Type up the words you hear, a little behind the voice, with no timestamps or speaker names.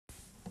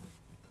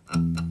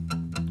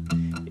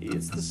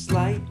It's the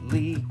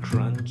slightly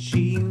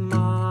crunchy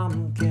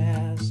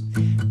momcast.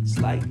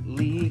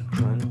 Slightly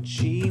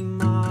crunchy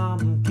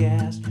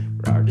momcast.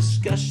 Where our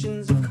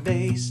discussions are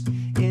based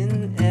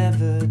in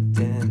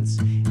evidence,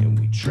 and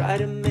we try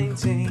to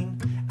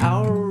maintain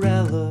our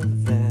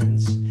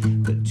relevance.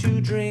 Put 2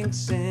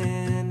 drinks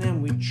in,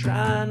 and we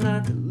try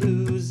not to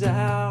lose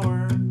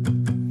our.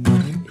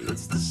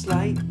 It's the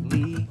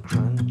slightly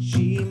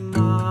crunchy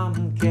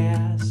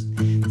momcast.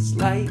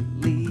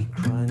 Slightly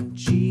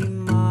crunchy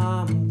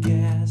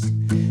momcast.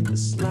 The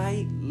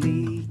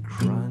slightly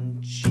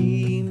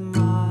crunchy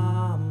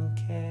momcast.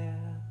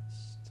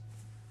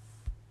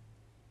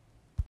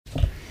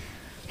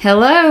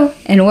 Hello,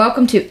 and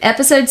welcome to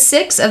episode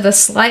 6 of the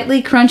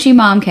Slightly Crunchy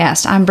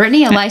Momcast. I'm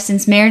Brittany, a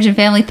licensed marriage and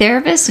family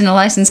therapist and a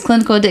licensed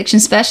clinical addiction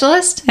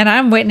specialist. And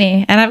I'm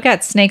Whitney, and I've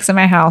got snakes in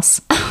my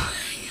house.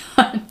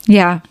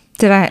 Yeah.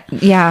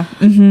 Yeah.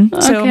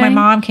 Mm-hmm. So Okay. my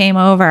mom came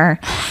over,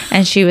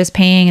 and she was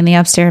peeing in the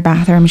upstairs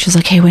bathroom. She was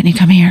like, "Hey, Whitney,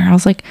 come here." I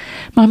was like,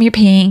 "Mom, you're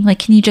peeing. Like,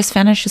 can you just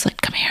finish?" She's like,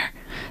 "Come here."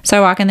 So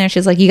I walk in there.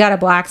 She's like, "You got a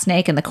black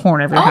snake in the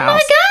corner of your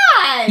house."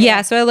 Oh my God!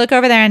 Yeah. So I look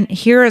over there, and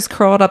here is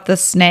curled up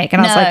this snake,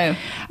 and I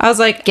was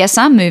like, Guess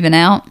I'm moving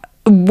out.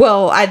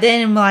 well, I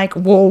then am like,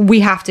 well, we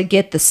have to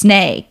get the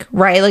snake,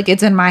 right? Like,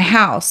 it's in my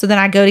house. So then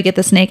I go to get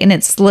the snake, and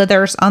it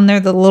slithers under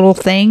the little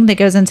thing that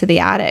goes into the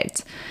attic.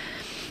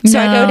 So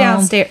I go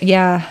downstairs.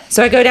 Yeah.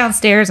 So I go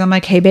downstairs. I'm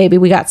like, "Hey, baby,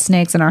 we got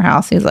snakes in our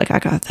house." He's like, "I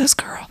got this,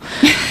 girl."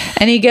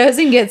 And he goes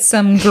and gets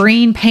some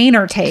green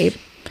painter tape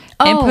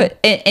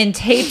and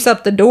tapes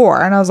up the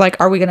door. And I was like,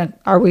 "Are we gonna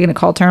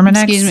call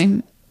Terminex?" Excuse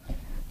me.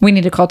 We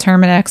need to call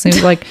Terminex. And he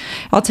was like,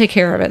 "I'll take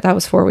care of it." That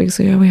was 4 weeks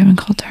ago. We haven't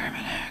called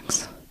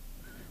Terminex.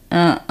 Do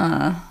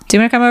you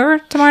want to come over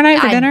tomorrow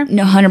night for dinner?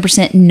 No,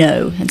 100%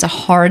 no. It's a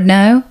hard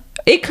no.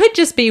 It could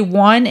just be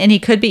one, and he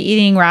could be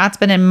eating rats.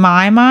 But in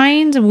my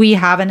mind, we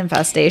have an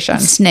infestation.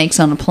 Snakes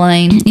on a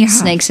plane. Yeah.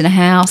 Snakes in a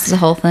house. The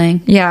whole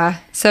thing. Yeah.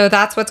 So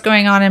that's what's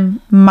going on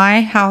in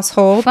my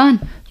household.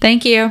 Fun.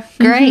 Thank you.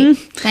 Great.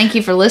 Thank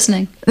you for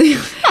listening.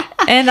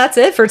 And that's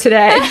it for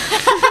today.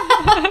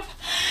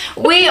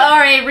 We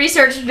are a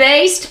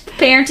research-based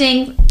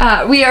parenting.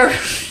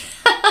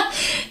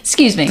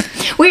 Excuse me.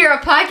 We are a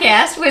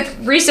podcast with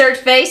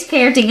research-based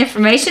parenting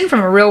information from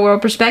a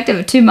real-world perspective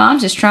of 2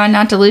 moms just trying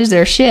not to lose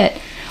their shit.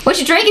 What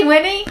you drinking,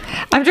 Whitney?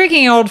 I'm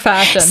drinking old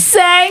fashioned.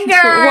 Sang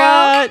girl.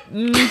 What?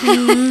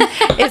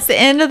 Mm-hmm. It's the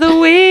end of the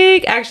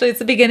week. Actually, it's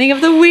the beginning of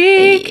the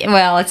week.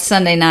 Well, it's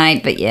Sunday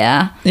night, but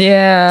yeah.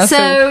 Yeah.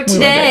 So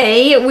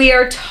today we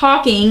are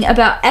talking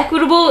about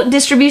equitable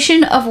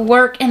distribution of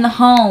work in the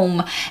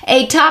home,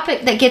 a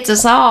topic that gets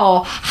us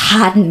all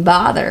hot and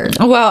bothered.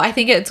 Well, I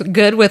think it's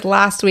good with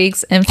last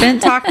week's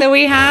infant talk that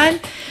we had,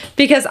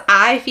 because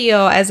I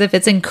feel as if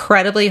it's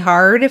incredibly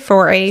hard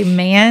for a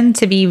man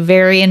to be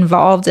very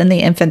involved in the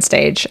infant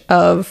stage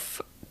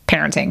of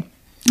parenting.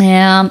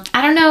 Yeah,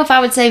 I don't know if I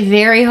would say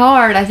very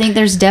hard. I think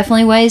there's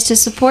definitely ways to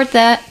support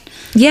that.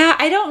 Yeah,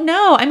 I don't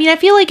know. I mean, I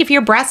feel like if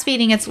you're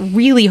breastfeeding, it's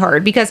really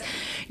hard because,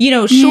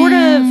 short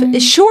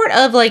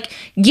of like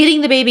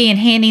getting the baby and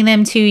handing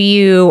them to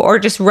you, or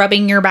just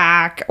rubbing your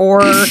back,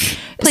 or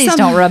Please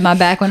don't rub my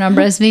back when I'm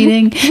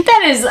breastfeeding.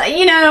 That is,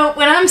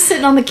 when I'm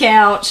sitting on the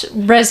couch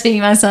breastfeeding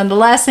my son, the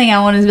last thing I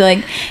want is to be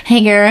like,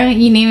 "Hey girl,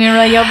 you need me to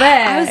rub your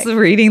back." I was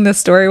reading this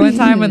story one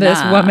time with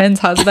this woman's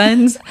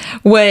husband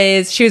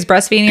she was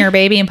breastfeeding her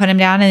baby and put him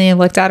down, and he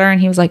looked at her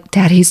and he was like,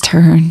 "Daddy's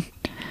turn."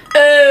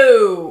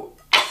 Oh.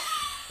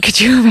 Could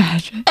you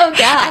imagine? Oh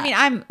God! I mean,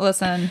 I'm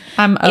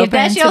open If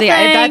that's to your the.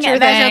 thing, If that's your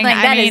thing,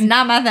 that is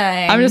not my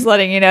thing. I'm just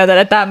letting you know that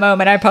at that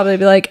moment, I'd probably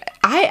be like,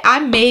 I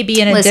may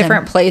be in a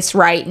different place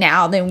right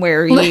now than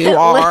where you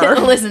are.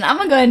 Listen, I'm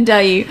gonna go ahead and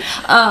tell you.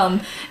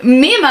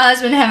 Me and my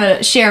husband have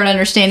a shared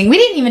understanding. We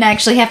didn't even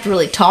actually have to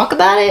really talk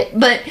about it,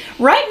 but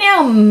right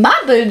now my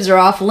boobs are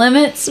off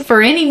limits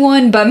for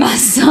anyone but my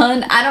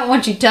son. I don't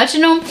want you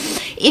touching them.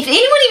 If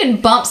anyone even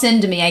bumps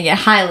into me, I get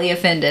highly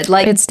offended.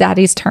 Like, It's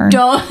Daddy's turn.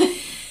 don't.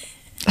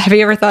 Have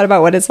you ever thought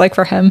about what it's like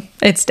for him?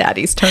 It's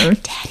Daddy's turn.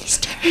 Daddy's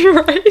turn.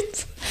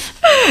 Right.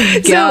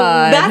 God. So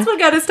that's what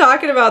got us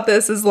talking about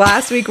this is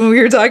last week when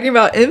we were talking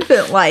about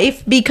infant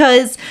life,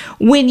 because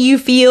when you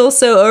feel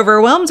so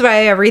overwhelmed by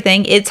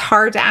everything, it's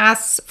hard to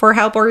ask for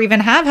help or even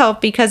have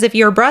help, because if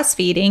you're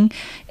breastfeeding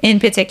in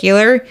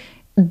particular,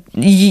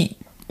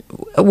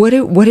 what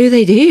do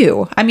they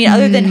do? I mean,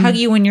 other than hug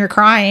you when you're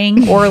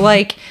crying, or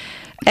like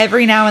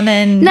every now and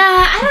then. Nah,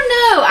 I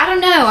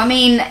don't know. I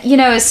mean,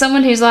 as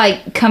someone who's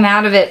like come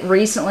out of it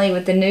recently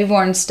with the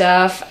newborn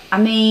stuff,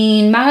 I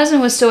mean, my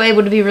husband was still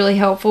able to be really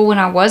helpful when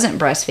I wasn't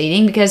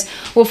breastfeeding because,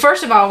 well,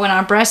 first of all, when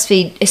I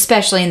breastfeed,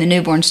 especially in the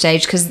newborn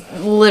stage, because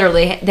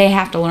literally they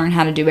have to learn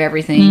how to do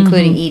everything,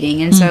 including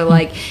eating. And so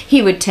like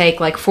he would take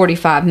like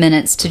 45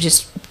 minutes to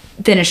just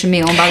finish a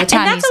meal, and by the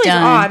time and that's he's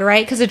always done, odd,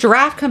 right? Because a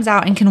giraffe comes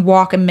out and can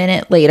walk a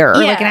minute later, or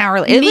like an hour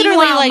later.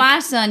 Meanwhile, my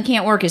son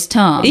can't work his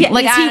tongue. Yeah,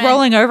 like, is he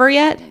rolling over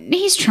yet?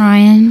 He's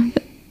trying.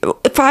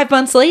 5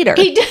 months later,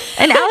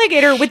 an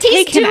alligator would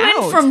take him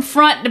out from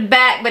front to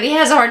back, but he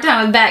has a hard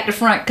time with back to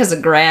front because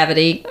of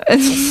gravity.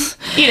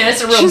 You know,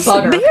 it's a real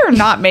butter. They are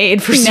not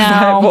made for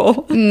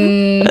survival.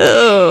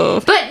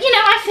 No. But, you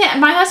know,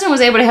 my husband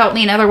was able to help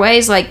me in other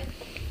ways. Like,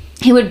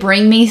 he would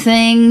bring me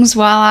things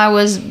while I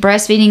was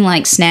breastfeeding,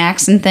 like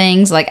snacks and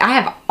things. Like, I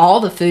have all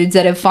the foods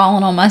that have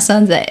fallen on my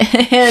son's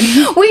head.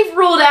 We've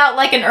ruled out,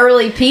 like, an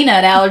early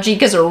peanut allergy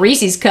because a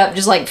Reese's cup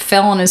just, like,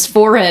 fell on his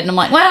forehead. And I'm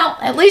like, well,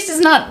 at least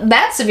it's not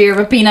that severe of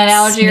a peanut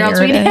allergy, or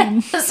else we'd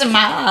have some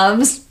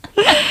hives.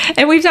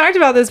 And we've talked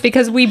about this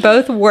because we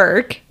both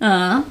work.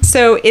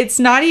 So it's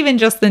not even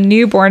just the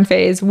newborn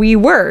phase. We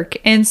work.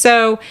 And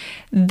so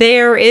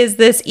there is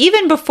this,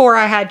 even before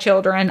I had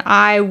children,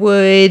 I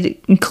would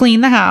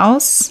clean the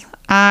house.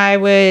 I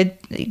would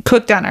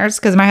cook dinners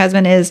because my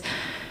husband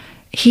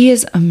he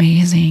is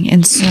amazing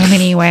in so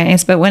many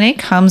ways. But when it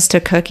comes to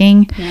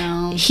cooking,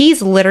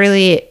 he's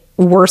literally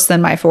worse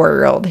than my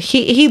 4-year-old. Well,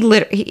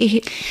 he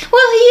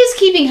is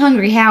keeping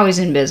Hungry Howie's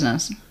in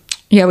business.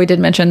 Yeah, we did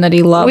mention that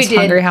he loves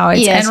Hungry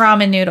Howie's and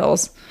ramen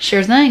noodles.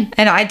 Sure thing.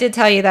 And I did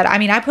tell you that, I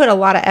mean, I put a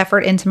lot of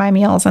effort into my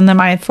meals. And then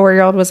my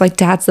 4-year-old was like,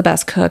 Dad's the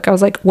best cook. I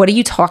was like, what are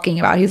you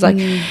talking about? He's like,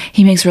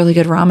 he makes really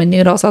good ramen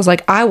noodles. I was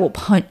like, I will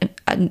punch.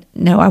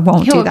 No, I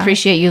won't do that. He'll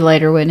appreciate you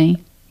later, wouldn't he?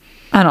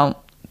 I don't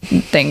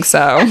think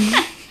so.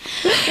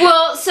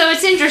 Well, so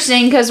it's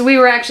interesting because we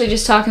were actually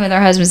just talking with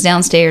our husbands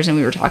downstairs, and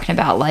we were talking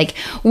about, like,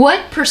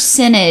 what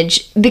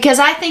percentage, because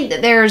I think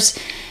that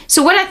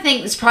so what I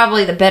think is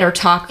probably the better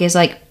topic is,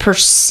 like,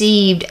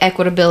 perceived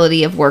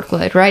equitability of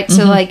workload, right?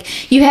 So,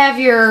 like, you have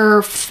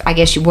your, I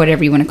guess,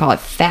 whatever you want to call it,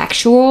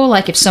 factual.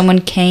 Like, if someone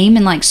came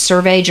and, like,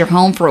 surveyed your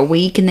home for a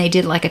week and they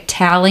did, like, a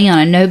tally on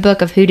a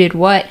notebook of who did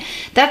what,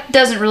 that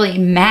doesn't really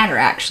matter,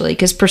 actually,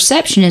 because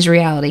perception is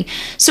reality.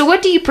 So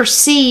what do you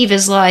perceive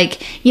as,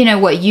 like, you know,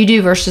 what you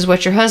do versus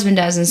what your husband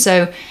does? And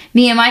so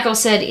me and Michael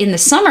said in the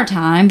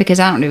summertime,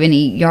 because I don't do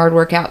any yard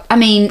work out. I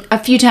mean, a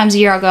few times a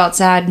year I'll go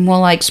outside and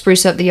we'll, like,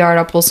 spruce up the yard.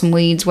 I'll pull some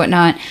weeds,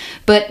 whatnot.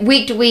 But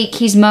week to week,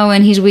 he's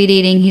mowing, he's weed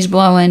eating, he's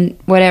blowing,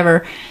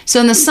 whatever.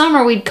 So in the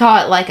summer, we'd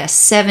call it like a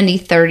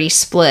 70-30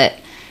 split.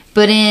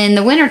 But in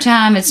the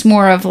wintertime, it's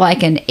more of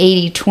like an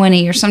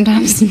 80-20 or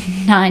sometimes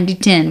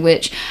 90-10,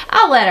 which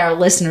I'll let our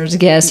listeners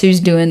guess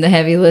who's doing the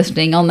heavy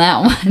lifting on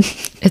that one.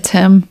 It's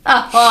him.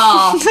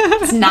 Oh,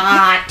 it's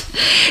not.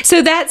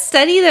 So that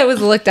study that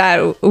was looked at,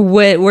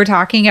 what we're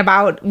talking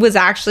about, was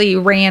actually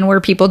ran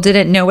where people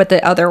didn't know what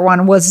the other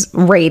one was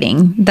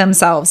rating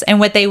themselves. And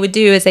what they would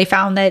do is they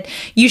found that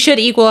you should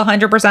equal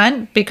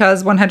 100%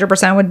 because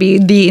 100% would be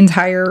the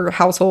entire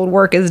household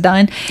work is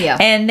done. Yeah.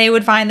 And they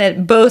would find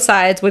that both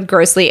sides would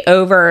grossly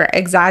over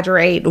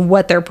exaggerate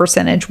what their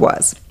percentage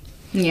was.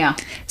 Yeah.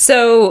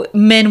 So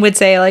men would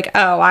say, like,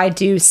 oh, I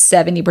do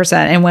 70%.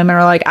 And women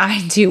are like,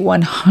 I do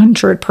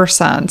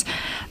 100%.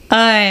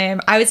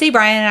 I would say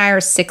Brian and I are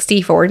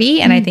 60-40.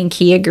 And I think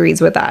he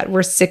agrees with that.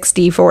 We're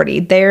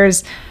 60-40.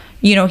 There's,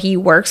 you know, he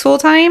works full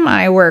time.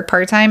 I work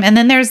part time. And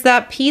then there's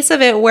that piece of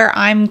it where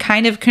I'm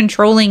kind of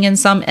controlling in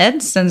some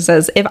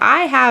instances. If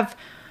I have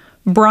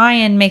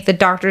Brian make the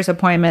doctor's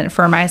appointment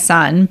for my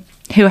son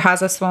who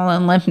has a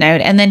swollen lymph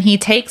node, and then he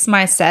takes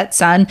my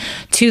stepson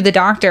to the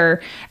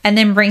doctor and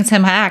then brings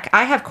him back,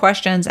 I have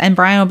questions, and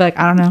Brian will be like,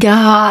 I don't know.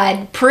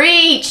 God,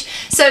 preach.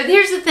 So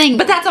here's the thing.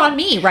 But that's on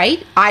me,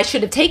 right? I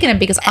should have taken him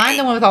because I'm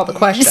the one with all the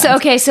questions. So,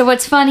 okay, so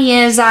what's funny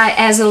is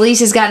as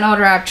Elise has gotten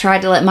older, I've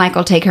tried to let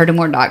Michael take her to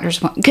more doctors.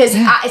 Because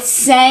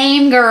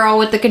same girl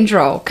with the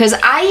control. Because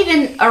I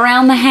even,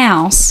 around the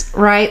house,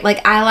 right,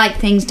 like I like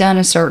things done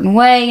a certain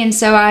way, and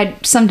so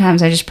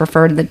sometimes I just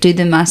prefer to do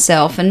them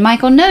myself. And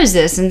Michael knows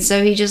this, and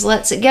so he just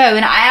lets it go.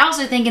 And I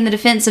also think in the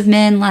defense of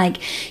men, like,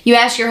 you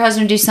ask your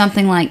husband to do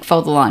something like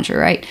fold the laundry,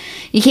 right?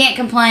 You can't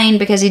complain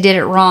because he did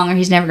it wrong or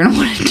he's never going to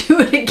want to do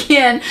it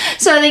again.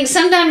 So I think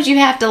sometimes you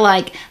have to,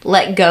 like,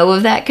 let go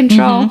of that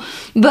control.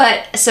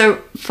 But, so,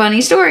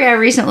 funny story, I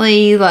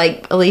recently,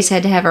 like, Elise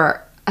had to have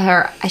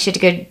she had to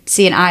go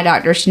see an eye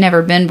doctor. She'd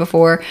never been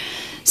before.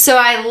 So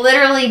I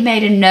literally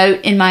made a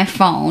note in my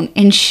phone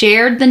and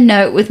shared the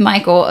note with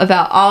Michael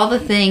about all the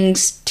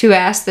things to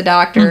ask the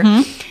doctor.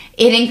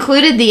 It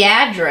included the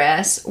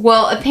address.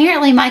 Well,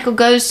 apparently Michael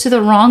goes to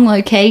the wrong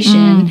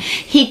location.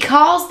 He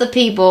calls the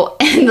people,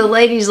 and the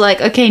lady's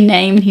like, okay,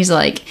 name. And he's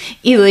like,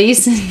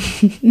 Elise.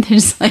 And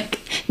there's like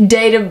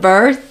date of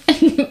birth.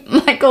 And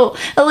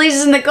Elise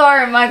is in the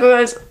car, and Michael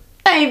goes,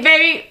 hey,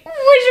 baby,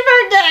 what's your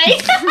birthday?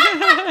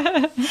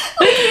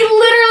 Like, he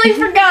literally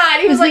forgot.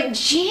 He was like,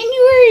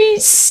 January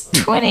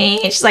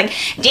 20. And she's like,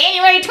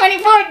 January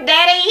 24th,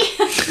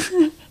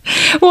 Daddy.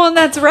 Well, and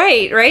that's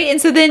right? And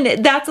so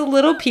then that's a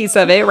little piece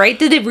of it, right?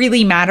 Did it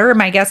really matter?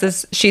 My guess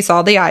is she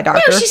saw the eye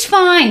doctor. No, she's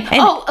fine.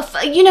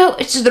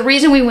 It's the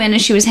reason we went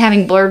is she was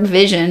having blurred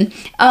vision.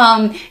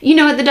 You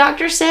know what the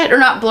doctor said? Or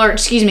not blurred,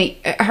 excuse me.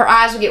 Her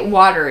eyes would get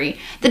watery.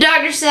 The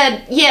doctor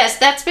said, yes,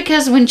 that's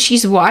because when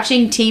she's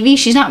watching TV,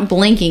 she's not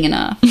blinking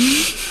enough.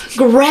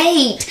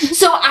 Great.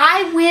 So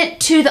I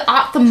went to the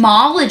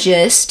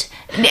ophthalmologist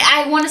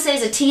I want to say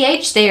is a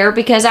TH there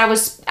because I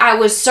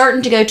was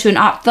certain to go to an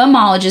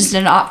ophthalmologist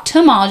and an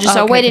optometrist.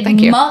 So I waited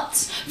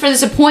months for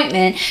this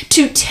appointment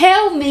to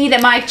tell me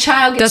that my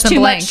child gets too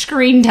much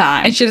screen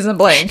time. And she doesn't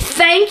blink.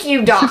 Thank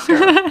you, doctor.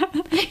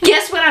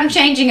 Guess what I'm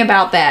changing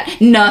about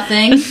that?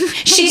 Nothing.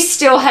 She's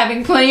still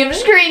having plenty of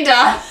screen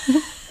time.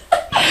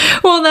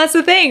 Well, that's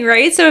the thing,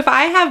 right? So if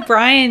I have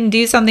Brian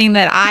do something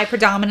that I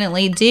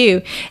predominantly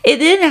do, it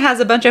then has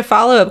a bunch of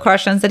follow-up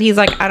questions that he's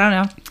like, I don't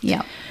know.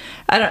 Yeah.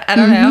 I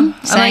don't know.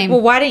 I'm like,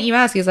 well, why didn't you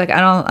ask? He's like,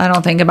 I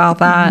don't think about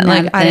that.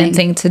 I didn't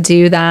think to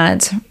do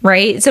that.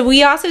 Right. So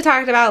we also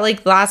talked about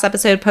like last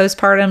episode,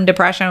 postpartum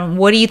depression.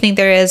 What do you think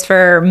there is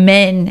for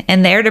men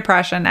and their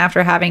depression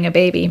after having a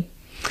baby?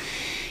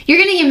 You're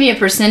going to give me a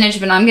percentage,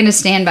 but I'm going to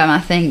stand by my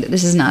thing that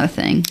this is not a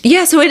thing.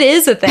 Yeah, so it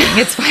is a thing.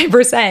 It's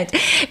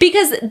 5%.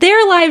 Because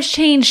their lives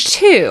change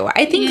too.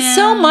 I think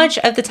so much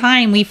of the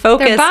time we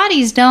focus... Their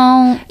bodies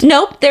don't.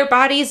 Nope, their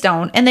bodies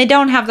don't. And they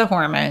don't have the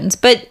hormones.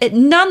 But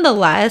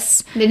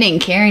nonetheless... They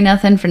didn't carry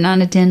nothing for 9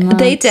 to 10 months.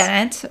 They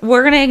didn't.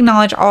 We're going to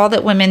acknowledge all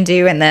that women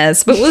do in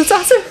this. But let's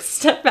also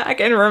step back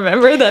and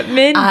remember that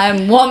men...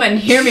 I'm woman,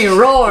 hear me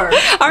roar.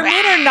 Our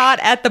men are not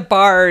at the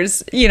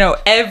bars,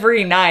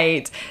 every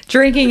night,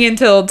 drinking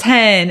until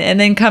 10 and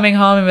then coming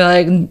home and be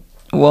like,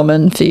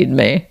 woman, feed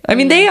me. I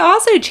mean, they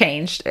also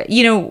changed.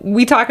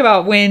 We talk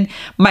about when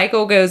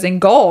Michael goes and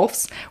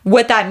golfs,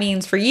 what that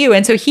means for you.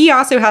 And so he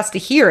also has to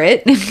hear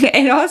it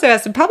and also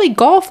has to probably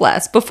golf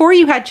less. Before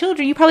you had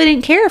children, you probably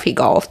didn't care if he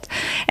golfed.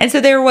 And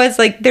so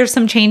there's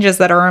some changes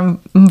that are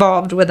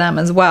involved with them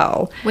as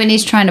well.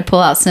 Whitney's trying to pull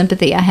out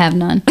sympathy. I have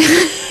none.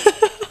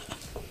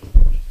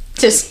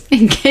 Just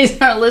in case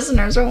our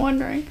listeners are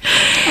wondering.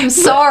 I'm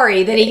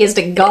sorry that he gets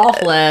to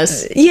golf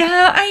less.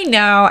 Yeah, I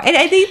know. And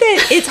I think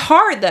that it's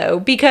hard, though,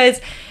 because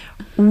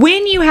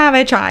when you have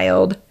a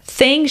child,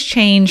 things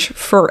change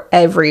for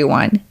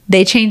everyone.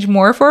 They change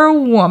more for a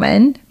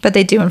woman, but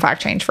they do, in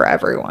fact, change for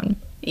everyone.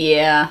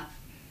 Yeah.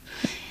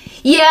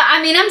 Yeah,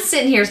 I mean, I'm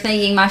sitting here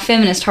thinking my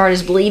feminist heart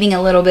is bleeding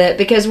a little bit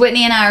because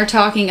Whitney and I are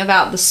talking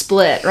about the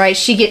split, right?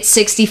 She gets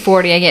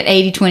 60-40, I get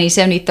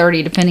 80-20,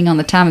 70-30, depending on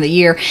the time of the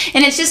year.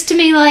 And it's just to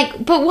me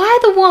like, but why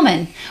the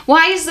woman?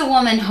 Why is the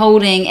woman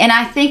holding? And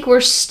I think we're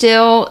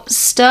still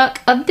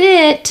stuck a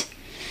bit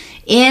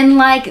in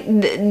like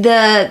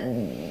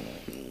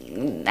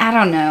I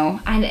don't know.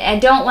 I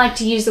don't like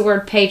to use the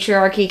word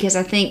patriarchy because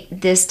I think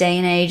this day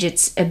and age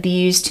it's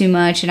abused too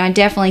much. And I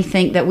definitely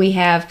think that we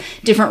have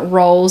different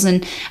roles.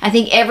 And I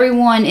think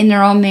everyone in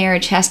their own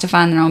marriage has to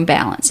find their own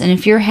balance. And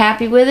if you're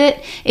happy with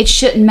it, it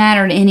shouldn't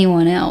matter to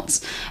anyone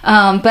else.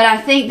 But I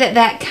think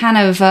that kind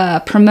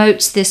of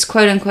promotes this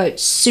quote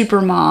unquote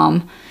super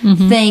mom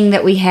thing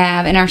that we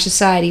have in our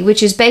society,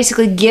 which is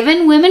basically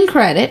giving women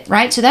credit,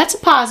 right? So that's a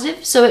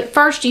positive. So at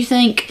first you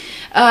think,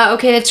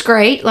 okay, that's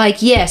great.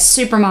 Like, yes,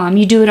 super mom,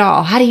 you do it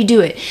all. How do you do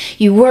it?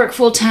 You work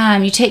full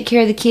time. You take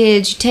care of the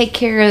kids. You take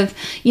care of,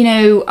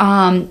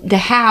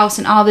 the house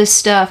and all this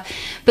stuff.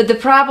 But the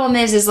problem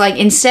is like,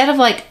 instead of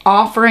like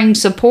offering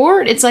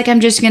support, it's like,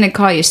 I'm just going to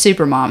call you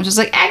super mom. It's just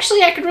like,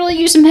 actually, I could really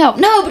use some help.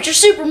 No, but you're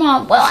super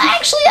mom. Well,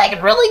 actually, I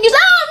could really use,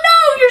 oh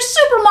no, you're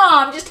super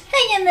mom. Just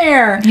hang in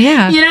there.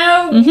 Yeah.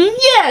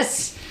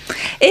 Yes.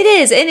 It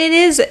is. And it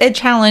is a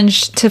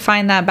challenge to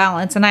find that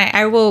balance. And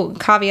I will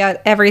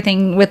caveat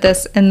everything with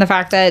this in the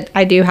fact that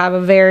I do have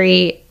a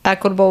very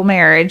equitable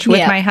marriage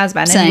with my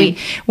husband. Same. And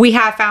we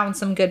have found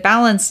some good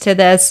balance to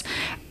this.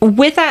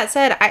 With that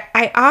said,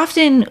 I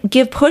often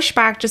give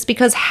pushback just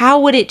because how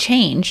would it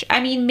change?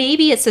 I mean,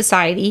 maybe it's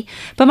society,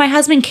 but my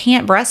husband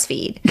can't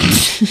breastfeed.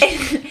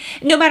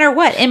 No matter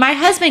what. And my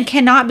husband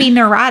cannot be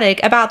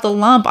neurotic about the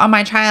lump on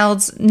my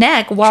child's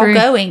neck while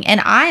going.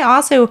 And I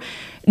also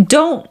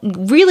don't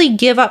really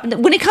give up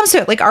when it comes to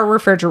it. Like our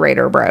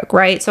refrigerator broke,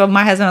 right? So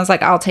my husband was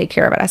like, I'll take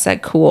care of it. I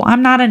said, cool.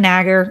 I'm not a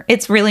nagger.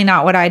 It's really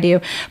not what I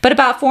do. But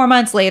about 4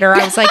 months later,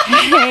 I was like,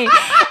 hey,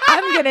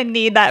 I'm going to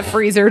need that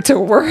freezer to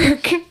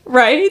work.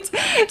 Right.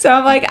 So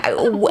I'm like,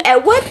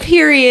 at what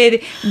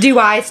period do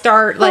I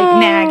start like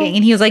nagging?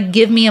 And he was like,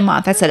 give me a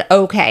month. I said,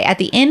 okay. At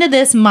the end of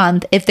this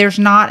month, if there's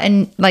not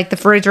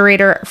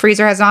the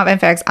freezer has not been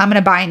fixed, I'm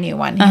going to buy a new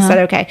one. He said,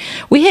 okay.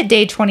 We hit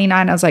day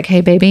 29. I was like,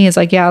 hey, baby. He's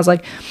like, yeah. I was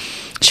like,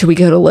 should we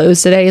go to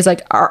Lowe's today? He's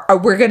like,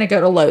 we're going to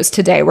go to Lowe's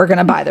today. We're going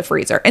to buy the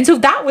freezer. And so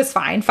that was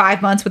fine.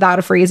 5 months without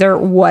a freezer,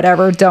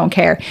 whatever, don't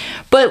care.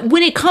 But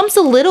when it comes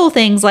to little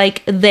things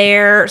like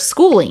their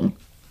schooling,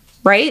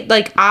 right?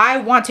 Like I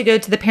want to go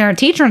to the parent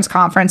teachers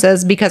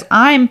conferences because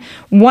I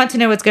want to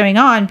know what's going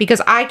on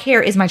because I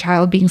care. Is my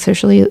child being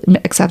socially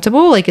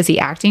acceptable? Like, is he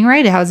acting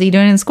right? How's he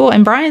doing in school?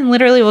 And Brian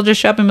literally will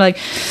just show up and be like,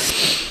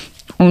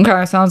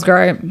 okay, sounds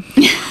great.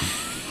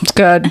 It's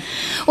good.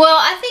 Well,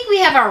 I think we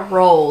have our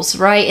roles,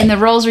 right? And the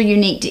roles are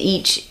unique to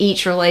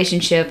each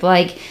relationship.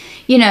 Like,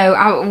 we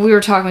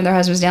were talking with our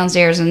husbands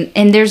downstairs,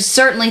 and there's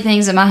certainly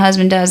things that my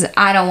husband does that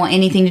I don't want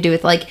anything to do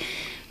with. Like,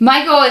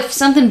 Michael, if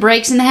something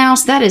breaks in the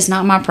house, that is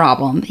not my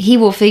problem. He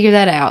will figure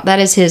that out. That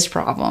is his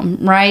problem,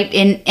 right?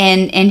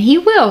 And he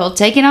will. He'll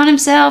take it on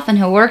himself and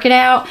he'll work it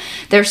out.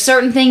 There's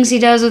certain things he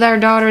does with our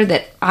daughter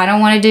that I don't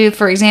want to do.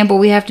 For example,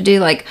 we have to do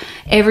like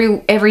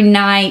every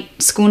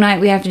night, school night,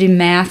 we have to do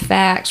math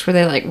facts where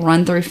they like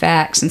run through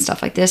facts and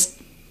stuff like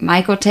this.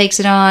 Michael takes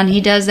it on.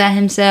 He does that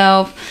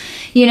himself.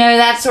 You know,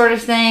 that sort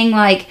of thing.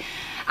 Like,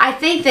 I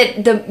think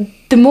that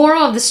the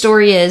moral of the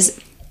story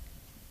is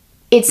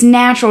it's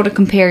natural to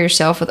compare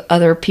yourself with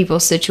other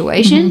people's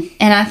situation. Mm-hmm.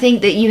 And I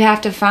think that you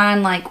have to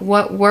find like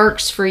what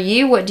works for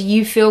you. What do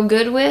you feel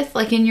good with?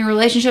 Like in your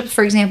relationships,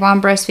 for example,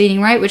 I'm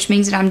breastfeeding, right? Which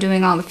means that I'm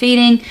doing all the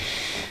feeding.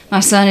 My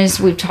son is,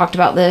 we've talked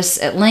about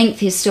this at length.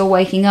 He's still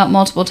waking up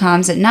multiple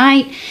times at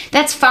night.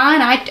 That's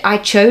fine. I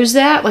chose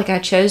that. Like I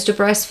chose to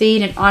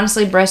breastfeed, and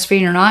honestly,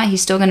 breastfeeding or not,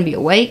 he's still going to be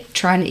awake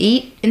trying to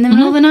eat in the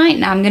middle of the night.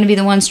 And I'm going to be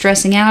the one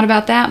stressing out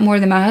about that more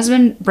than my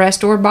husband,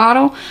 breast or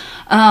bottle.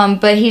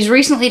 But he's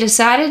recently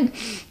decided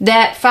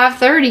that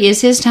 5:30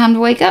 is his time to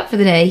wake up for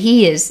the day.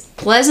 He is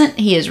pleasant.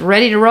 He is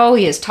ready to roll.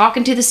 He is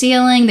talking to the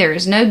ceiling. There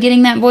is no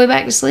getting that boy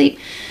back to sleep.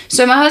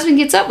 So my husband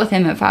gets up with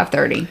him at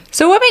 5:30.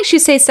 So what makes you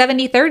say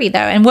 70-30 though?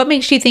 And what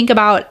makes you think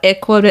about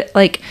it,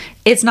 like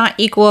it's not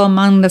equal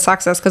among the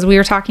sexes? Because we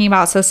were talking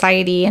about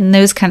society and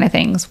those kind of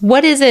things.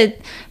 What is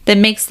it that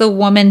makes the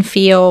woman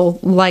feel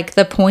like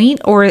the point?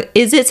 Or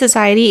is it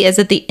society? Is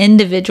it the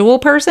individual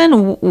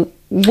person?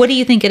 What do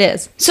you think it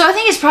is? So I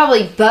think it's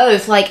probably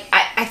both. Like,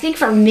 I think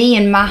for me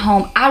in my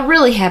home, I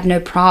really have no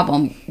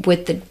problem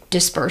with the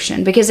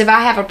dispersion, because if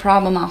I have a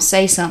problem, I'll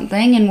say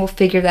something and we'll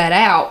figure that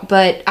out.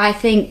 But I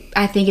think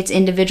it's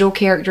individual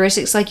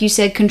characteristics. Like you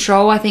said,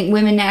 control. I think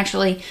women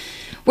naturally,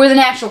 we're the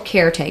natural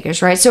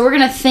caretakers, right? So we're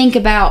going to think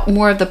about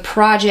more of the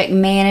project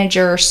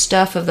manager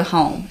stuff of the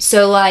home.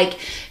 So like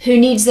who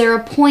needs their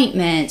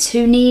appointments,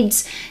 who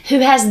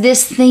has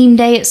this theme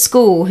day at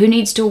school, who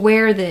needs to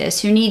wear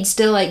this, who needs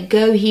to like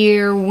go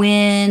here,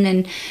 when,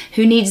 and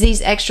who needs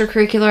these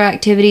extracurricular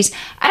activities.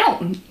 I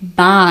don't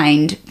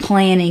mind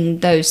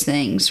planning those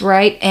things,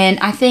 right? And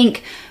I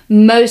think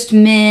most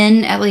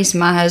men, at least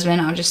my husband,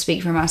 I'll just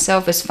speak for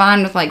myself, is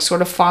fine with like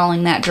sort of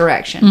following that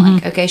direction. Mm-hmm.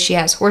 Like, okay, she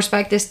has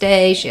horseback this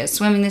day, she has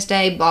swimming this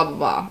day, blah, blah,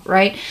 blah,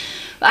 right?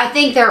 I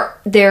think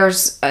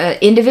there's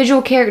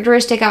individual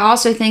characteristic. I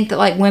also think that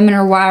like women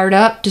are wired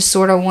up to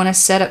sort of want to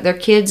set up their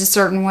kids a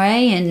certain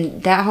way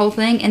and that whole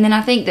thing. And then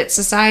I think that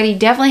society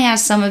definitely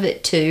has some of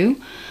it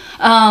too.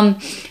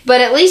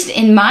 But at least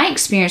in my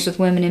experience with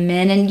women and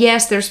men, and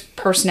yes, there's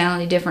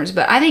personality difference,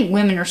 but I think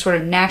women are sort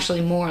of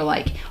naturally more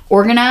like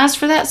organized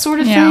for that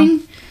sort of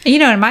thing. You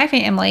know, in my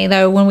family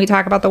though, when we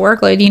talk about the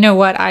workload, you know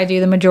what I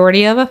do the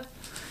majority of?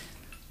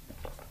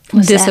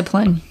 What's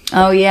discipline.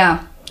 That? Oh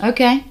yeah.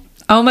 Okay.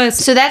 Almost.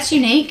 So that's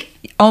unique.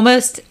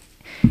 Almost.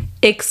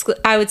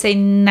 I would say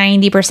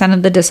 90%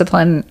 of the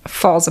discipline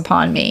falls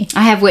upon me.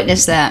 I have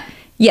witnessed that.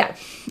 Yeah.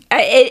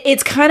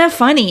 It's kind of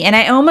funny. And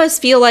I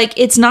almost feel like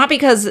it's not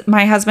because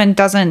my husband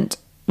doesn't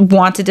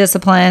want to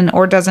discipline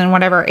or doesn't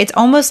whatever. It's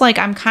almost like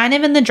I'm kind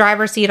of in the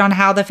driver's seat on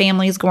how the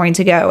family is going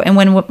to go. And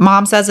when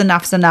mom says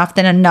enough's enough,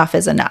 then enough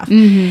is enough.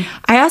 Mm-hmm.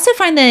 I also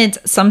find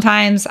that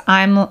sometimes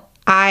I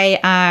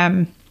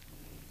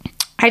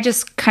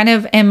just kind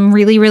of am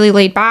really, really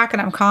laid back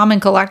and I'm calm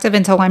and collective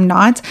until I'm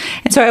not.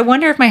 And so I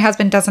wonder if my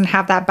husband doesn't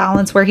have that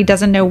balance where he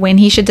doesn't know when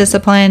he should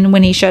discipline,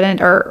 when he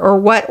shouldn't, or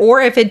what, or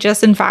if it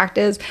just in fact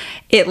is,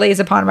 it lays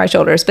upon my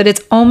shoulders. But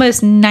it's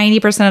almost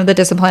 90% of the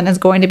discipline is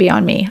going to be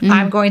on me. Mm.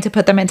 I'm going to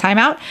put them in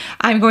timeout.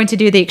 I'm going to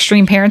do the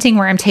extreme parenting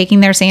where I'm taking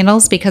their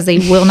sandals because they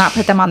will not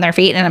put them on their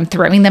feet and I'm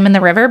throwing them in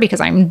the river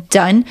because I'm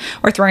done,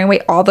 or throwing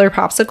away all their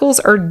popsicles,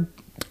 or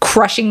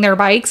crushing their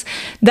bikes.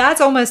 That's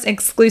almost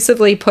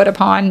exclusively put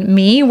upon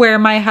me, where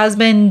my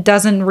husband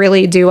doesn't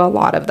really do a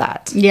lot of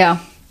that. Yeah.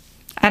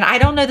 And I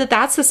don't know that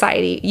that's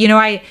society. You know,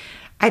 I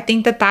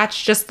think that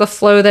that's just the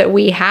flow that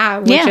we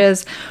have, which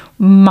is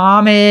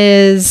mom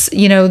is,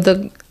 you know,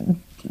 the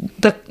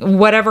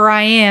whatever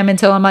I am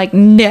until I'm like,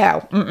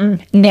 no. But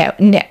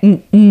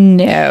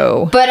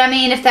I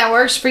mean, if that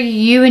works for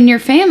you and your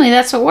family,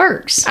 that's what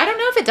works. I don't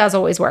know if it does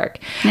always work.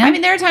 Yeah. I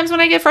mean, there are times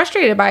when I get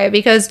frustrated by it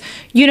because,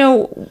 you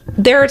know,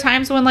 there are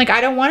times when like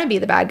I don't want to be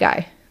the bad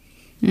guy.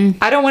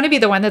 I don't want to be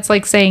the one that's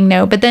like saying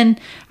no. But then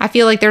I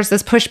feel like there's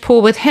this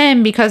push-pull with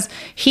him because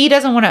he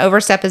doesn't want to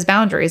overstep his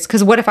boundaries.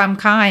 Because what if I'm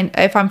fine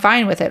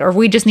with it? Or if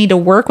we just need to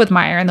work with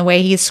Meyer in the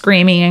way he's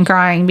screaming and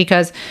crying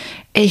because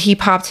he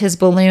popped his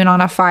balloon on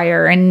a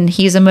fire and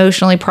he's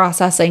emotionally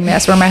processing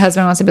this, where my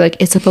husband wants to be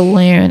like, it's a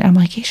balloon. I'm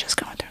like, he's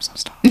just going through some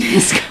stuff.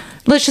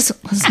 Let's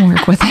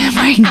work with him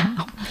right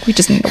now. We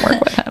just need to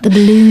work with him. The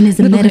balloon is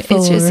a metaphor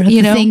of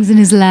the things in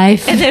his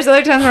life. And there's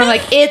other times where I'm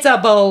like, it's a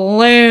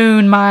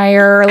balloon,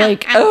 Meyer.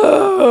 Like,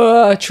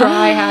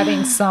 try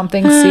having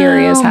something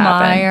serious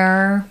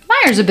happen.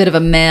 Meyer's a bit of a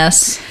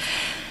mess.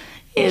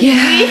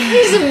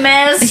 He's a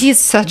mess. He's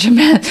such a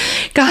mess.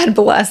 God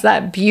bless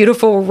that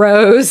beautiful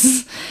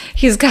rose.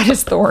 He's got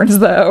his thorns,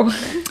 though.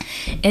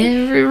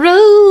 Every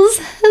rose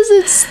has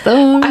its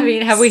thorns. I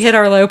mean, have we hit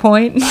our low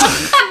point?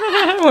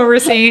 when we're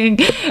singing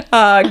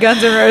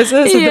Guns N' Roses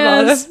at the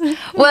bottom.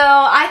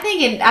 Well, I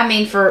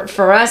think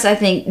for us, I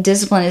think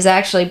discipline is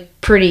actually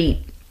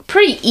pretty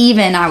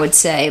even, I would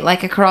say,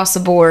 like across the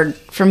board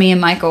for me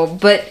and Michael.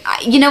 But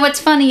you know what's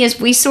funny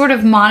is we sort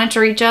of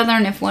monitor each other,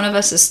 and if one of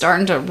us is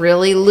starting to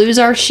really lose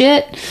our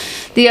shit,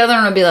 the other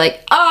one will be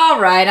like,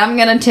 all right, I'm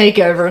gonna take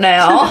over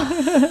now.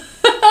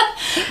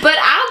 But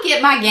I'll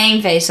get my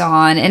game face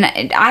on, and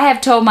I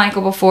have told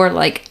Michael before,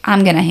 like,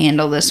 I'm gonna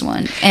handle this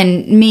one,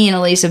 and me and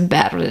Elise have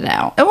battled it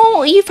out.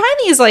 Well, you find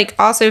these like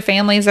also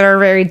families that are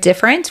very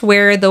different,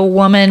 where the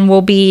woman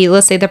will be,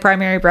 let's say, the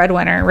primary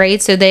breadwinner,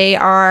 right? So they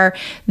are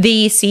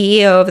the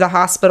CEO of the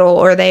hospital,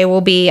 or they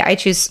will be, I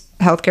choose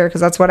healthcare because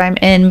that's what I'm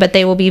in, but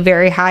they will be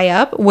very high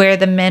up, where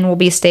the men will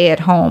be stay at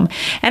home.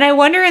 And I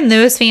wonder in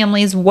those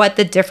families what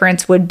the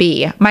difference would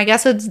be. My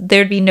guess is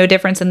there'd be no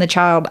difference in the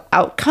child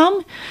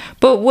outcome.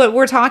 But what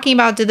we're talking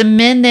about, do the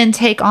men then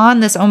take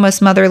on this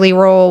almost motherly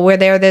role where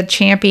they're the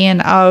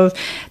champion of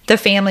the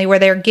family, where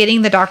they're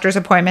getting the doctor's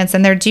appointments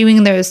and they're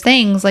doing those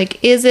things?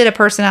 Like, is it a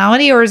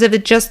personality, or is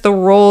it just the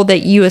role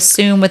that you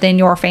assume within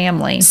your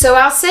family? So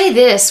I'll say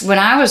this, when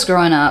I was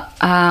growing up,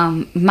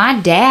 my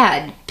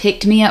dad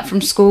picked me up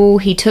from school.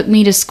 He took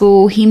me to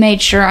school. He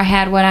made sure I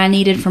had what I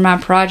needed for my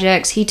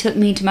projects. He took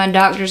me to my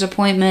doctor's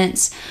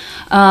appointments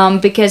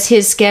because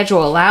his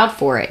schedule allowed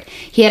for it.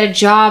 He had a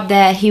job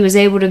that he was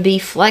able to be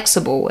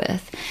flexible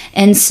with.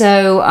 And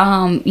so,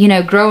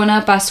 growing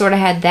up, I sort of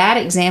had that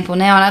example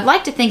now. And I'd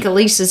like to think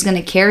Elise is going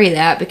to carry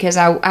that, because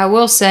I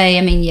will say,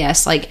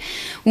 yes, like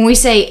when we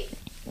say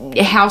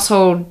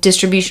household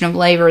distribution of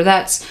labor,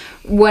 that's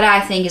what I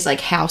think is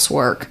like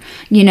housework,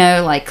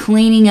 like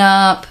cleaning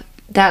up,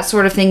 that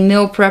sort of thing,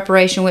 meal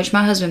preparation, which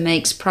my husband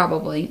makes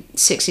probably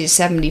 60 to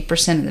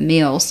 70% of the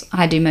meals.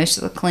 I do most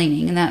of the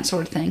cleaning and that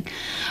sort of thing.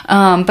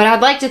 But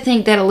I'd like to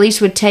think that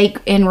Elise would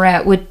take they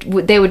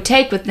would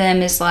take with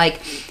them is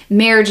like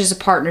marriage is a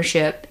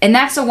partnership. And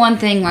that's the one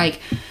thing, like,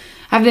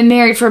 I've been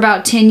married for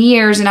about 10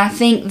 years, and I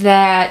think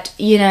that,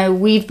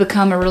 we've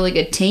become a really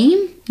good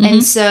team. Mm-hmm.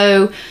 And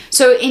so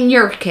in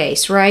your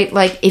case, right,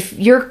 like if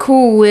you're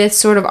cool with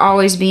sort of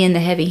always being the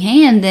heavy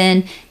hand,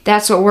 then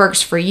that's what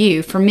works for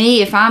you. For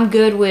me, if I'm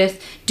good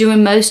with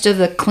doing most of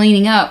the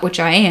cleaning up, which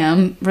I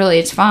am, really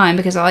it's fine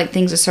because I like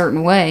things a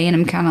certain way and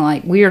I'm kind of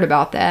like weird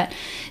about that,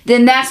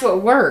 then that's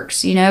what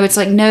works. It's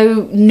like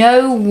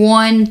no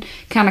one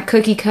kind of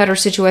cookie cutter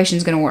situation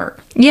is going to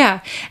work.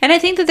 Yeah. And I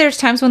think that there's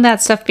times when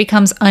that stuff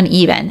becomes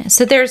uneven.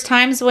 So there's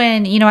times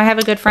when, I have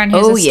a good friend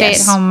who's a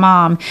stay-at-home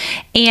mom,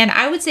 and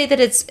I would say that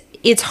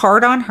it's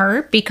hard on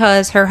her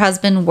because her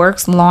husband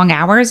works long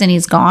hours and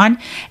he's gone.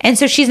 And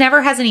so she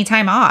never has any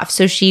time off.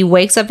 So she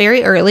wakes up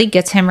very early,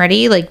 gets him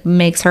ready, like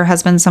makes her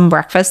husband some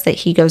breakfast that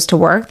he goes to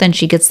work. Then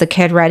she gets the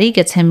kid ready,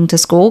 gets him to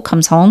school,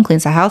 comes home,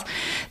 cleans the house,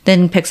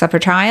 then picks up her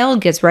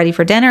child, gets ready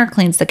for dinner,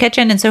 cleans the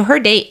kitchen. And so her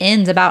day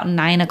ends about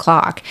 9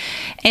 o'clock.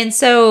 And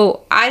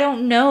so I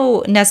don't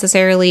know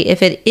necessarily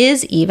if it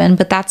is even,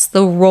 but that's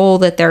the role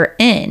that they're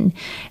in.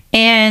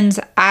 And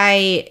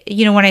I,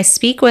 when I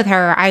speak with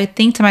her, I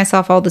think to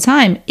myself all the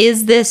time,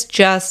 is this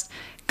just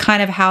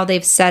kind of how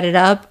they've set it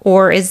up,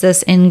 or is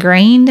this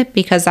ingrained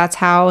because that's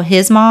how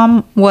his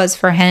mom was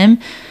for him?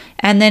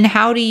 And then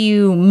how do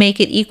you make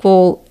it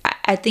equal?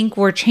 I think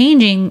we're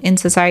changing in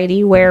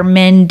society where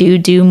men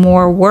do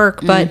more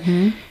work, but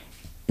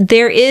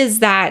there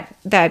is that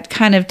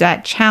kind of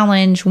that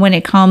challenge when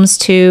it comes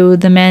to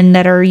the men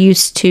that are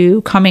used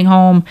to coming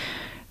home,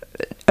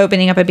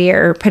 opening up a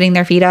beer, putting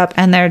their feet up,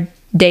 and their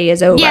day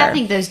is over. Yeah, I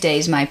think those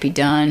days might be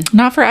done.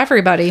 Not for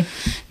everybody.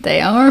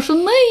 They are for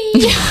me.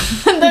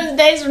 Those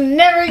days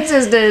never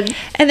existed.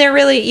 And they're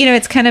really,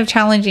 it's kind of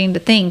challenging to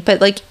think,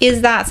 but like,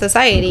 is that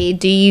society?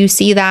 Do you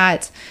see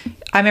that?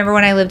 I remember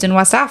when I lived in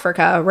West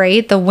Africa,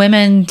 right? The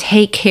women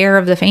take care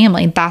of the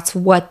family. That's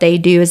what they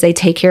do, is they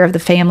take care of the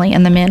family,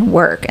 and the men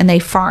work and they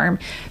farm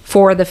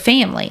for the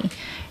family.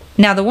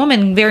 Now, the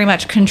woman very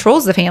much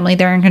controls the family.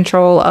 They're in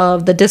control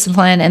of the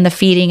discipline and the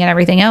feeding and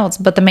everything else.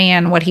 But the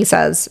man, what he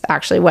says,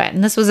 actually went.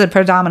 And this was a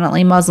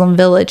predominantly Muslim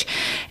village.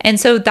 And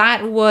so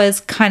that was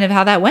kind of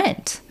how that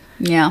went.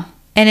 Yeah.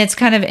 And it's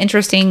kind of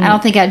interesting. I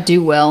don't think I'd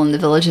do well in the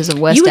villages of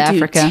West Africa.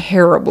 You would do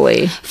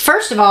terribly.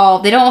 First of all,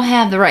 they don't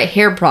have the right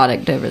hair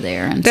product over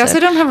there. And they also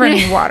don't have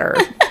running water.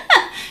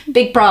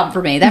 Big problem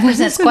for me. That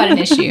presents quite an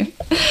issue.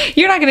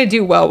 You're not going to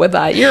do well with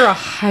that. You're a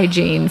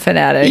hygiene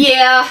fanatic.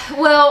 Yeah.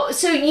 Well,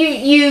 so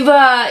you've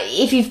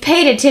if you've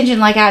paid attention,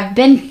 like I've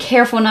been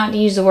careful not to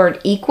use the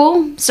word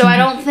equal. So I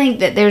don't think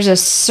that there's a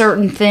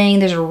certain thing,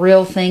 there's a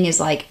real thing is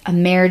like a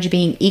marriage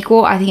being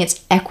equal. I think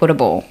it's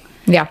equitable.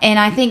 Yeah. And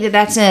I think that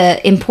that's an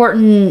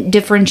important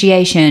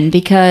differentiation,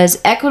 because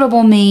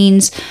equitable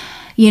means,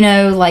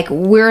 like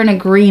we're in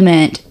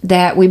agreement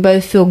that we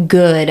both feel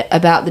good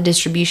about the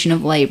distribution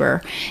of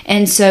labor.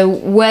 And so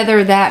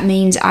whether that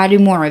means I do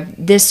more of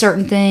this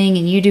certain thing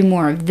and you do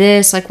more of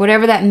this, like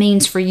whatever that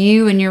means for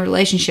you and your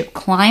relationship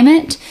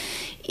climate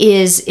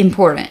is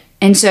important.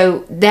 And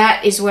so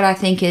that is what I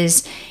think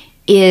is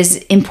is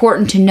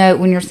important to note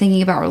when you're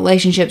thinking about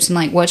relationships and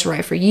like what's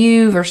right for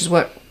you versus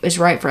what is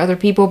right for other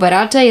people. But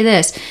I'll tell you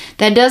this,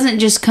 that doesn't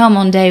just come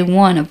on day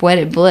one of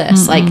wedded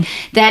bliss. Like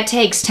that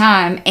takes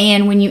time.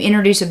 And when you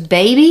introduce a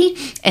baby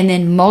and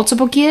then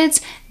multiple kids,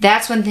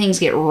 that's when things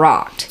get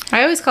rocked.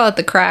 I always call it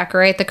the crack,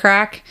 right? The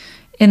crack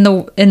in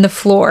the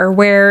floor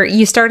where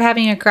you start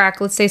having a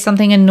crack. Let's say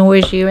something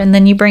annoys you, and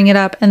then you bring it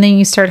up, and then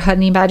you start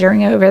honey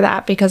badgering over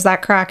that because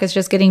that crack is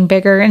just getting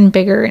bigger and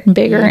bigger and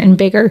bigger and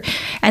bigger,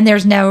 and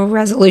there's no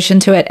resolution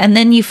to it. And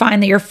then you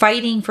find that you're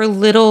fighting for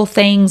little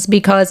things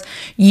because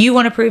you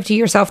want to prove to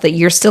yourself that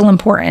you're still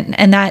important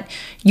and that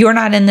you're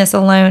not in this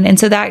alone. And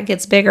so that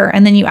gets bigger,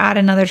 and then you add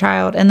another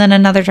child and then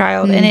another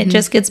child, and it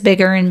just gets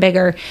bigger and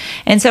bigger.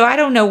 And so I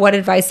don't know what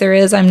advice there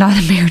is. I'm not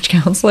a marriage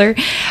counselor.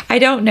 I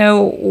don't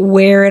know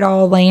where it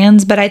all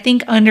lands, but I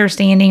think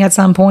understanding at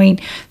some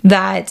point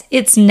that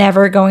it's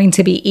never going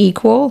to be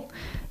equal,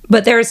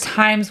 but there's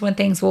times when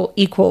things will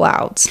equal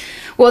out.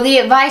 Well, the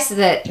advice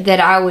that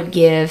I would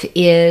give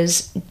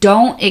is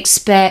don't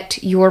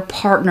expect your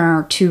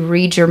partner to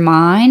read your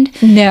mind.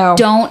 No.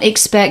 Don't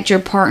expect your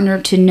partner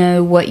to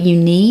know what you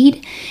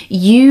need.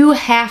 You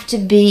have to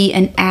be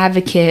an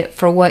advocate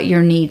for what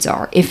your needs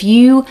are. If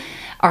you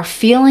are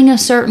feeling a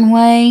certain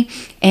way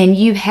and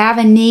you have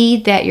a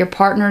need that your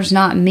partner's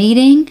not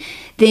meeting,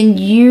 then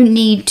you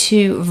need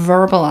to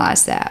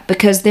verbalize that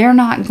because they're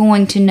not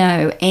going to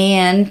know.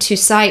 And to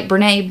cite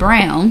Brene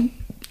Brown,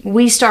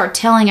 we start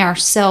telling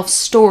ourselves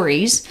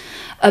stories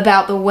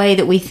about the way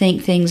that we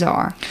think things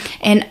are.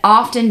 And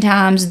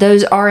oftentimes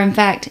those are in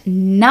fact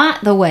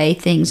not the way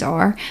things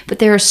are, but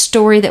they're a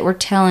story that we're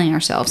telling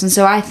ourselves. And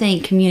so I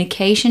think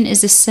communication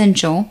is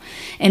essential,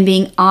 and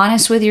being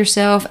honest with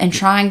yourself and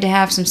trying to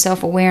have some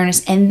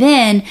self-awareness, and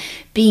then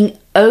being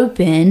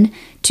open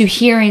to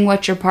hearing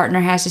what your partner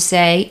has to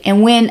say.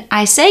 And when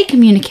I say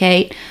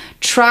communicate,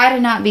 try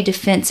to not be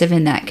defensive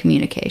in that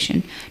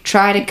communication.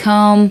 Try to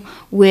come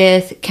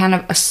with kind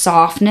of a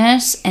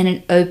softness and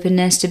an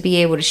openness to be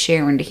able to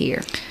share and to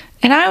hear.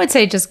 And I would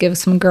say just give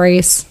some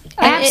grace.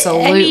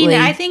 Absolutely.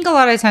 I think a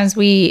lot of times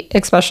we,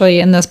 especially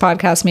in this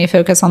podcast, may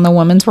focus on the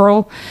woman's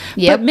role.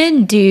 Yep. But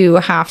men do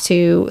have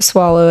to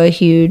swallow a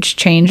huge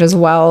change as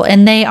well.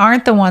 And they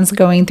aren't the ones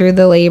going through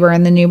the labor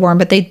and the newborn,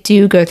 but they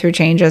do go through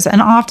changes.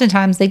 And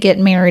oftentimes they get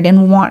married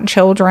and want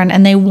children,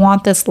 and they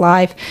want this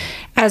life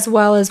as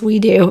well as we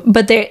do.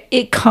 But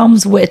it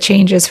comes with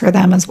changes for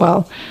them as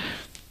well.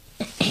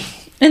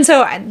 And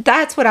so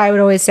that's what I would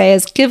always say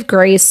is give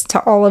grace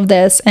to all of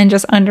this and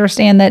just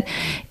understand that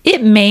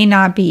it may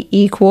not be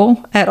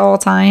equal at all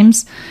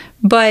times,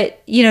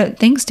 but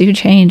things do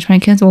change. My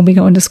kids will be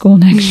going to school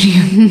next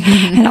year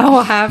and I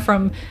will have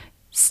from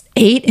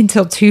 8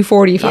 until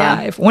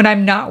 2:45 when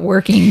I'm not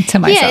working to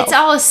myself. Yeah, it's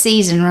all a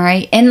season,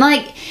 right? And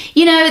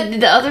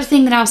the other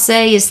thing that I'll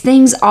say is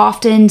things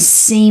often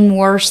seem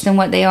worse than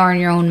what they are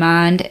in your own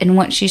mind. And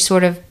once you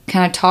sort of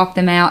kind of talk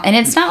them out, and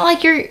it's not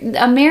like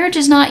a marriage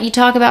is not, you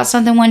talk about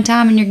something one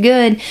time and you're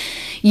good.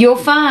 You'll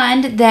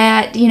find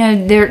that,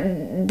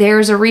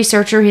 there's a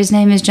researcher, his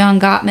name is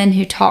John Gottman,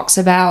 who talks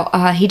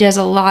about, he does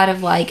a lot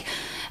of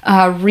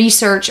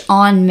research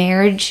on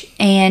marriage,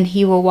 and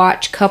he will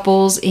watch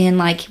couples in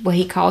what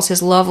he calls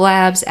his love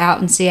labs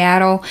out in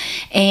Seattle,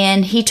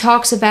 and he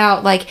talks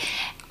about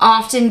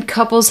often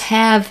couples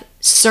have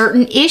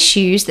certain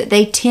issues that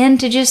they tend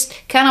to just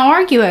kind of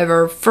argue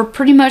over for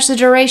pretty much the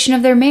duration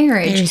of their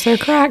marriage. There's their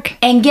crack.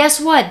 And guess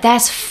what?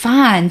 That's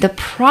fine. The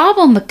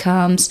problem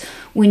becomes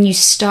when you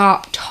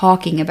stop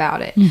talking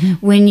about it,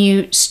 when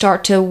you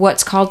start to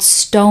what's called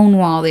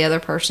stonewall the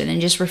other person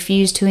and just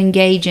refuse to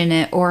engage in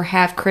it or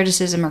have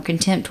criticism or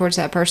contempt towards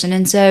that person.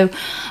 And so,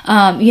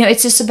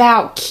 it's just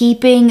about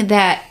keeping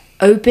that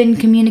open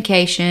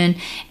communication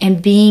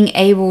and being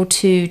able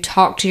to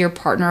talk to your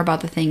partner about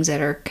the things that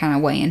are kind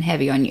of weighing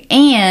heavy on you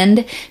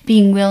and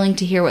being willing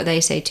to hear what they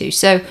say too.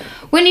 So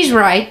Wendy's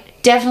right.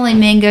 Definitely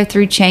men go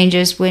through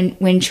changes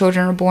when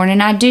children are born.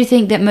 And I do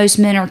think that most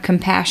men are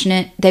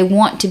compassionate. They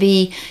want to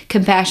be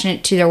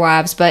compassionate to their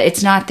wives, but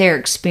it's not their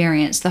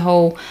experience. The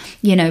whole,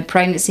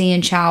 pregnancy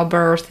and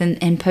childbirth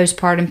and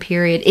postpartum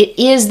period. It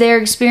is their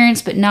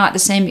experience, but not the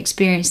same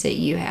experience that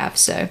you have.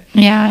 So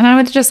yeah, and I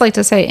would just like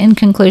to say, in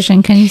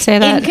conclusion, can you say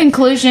that? In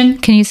conclusion.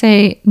 Can you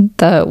say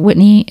the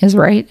Whitney is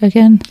right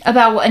again?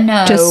 About what?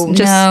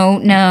 No,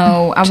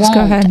 no. I just won't.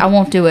 Go ahead. I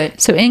won't do it.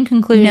 So in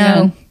conclusion.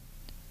 No.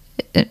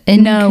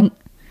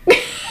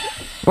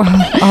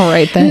 Well, all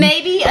right then.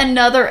 Maybe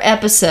another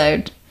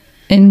episode.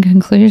 In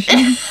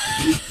conclusion.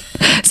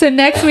 So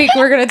next week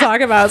we're going to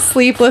talk about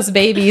sleepless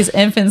babies,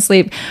 infant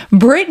sleep.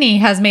 Brittany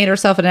has made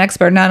herself an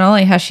expert. Not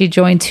only has she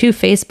joined 2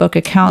 Facebook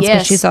accounts,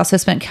 but she's also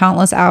spent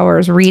countless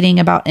hours reading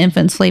about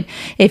infant sleep.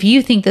 If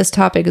you think this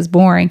topic is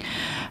boring,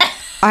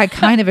 I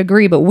kind of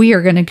agree, but we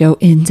are going to go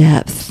in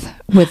depth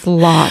with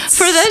lots.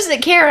 For those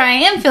that care, I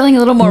am feeling a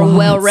little more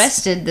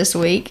well-rested this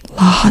week.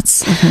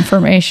 Lots of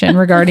information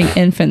regarding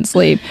infant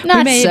sleep.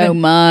 Not so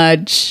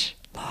much.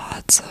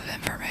 Lots of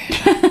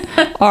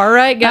information. All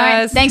right, guys.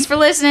 All right, thanks for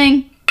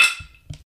listening.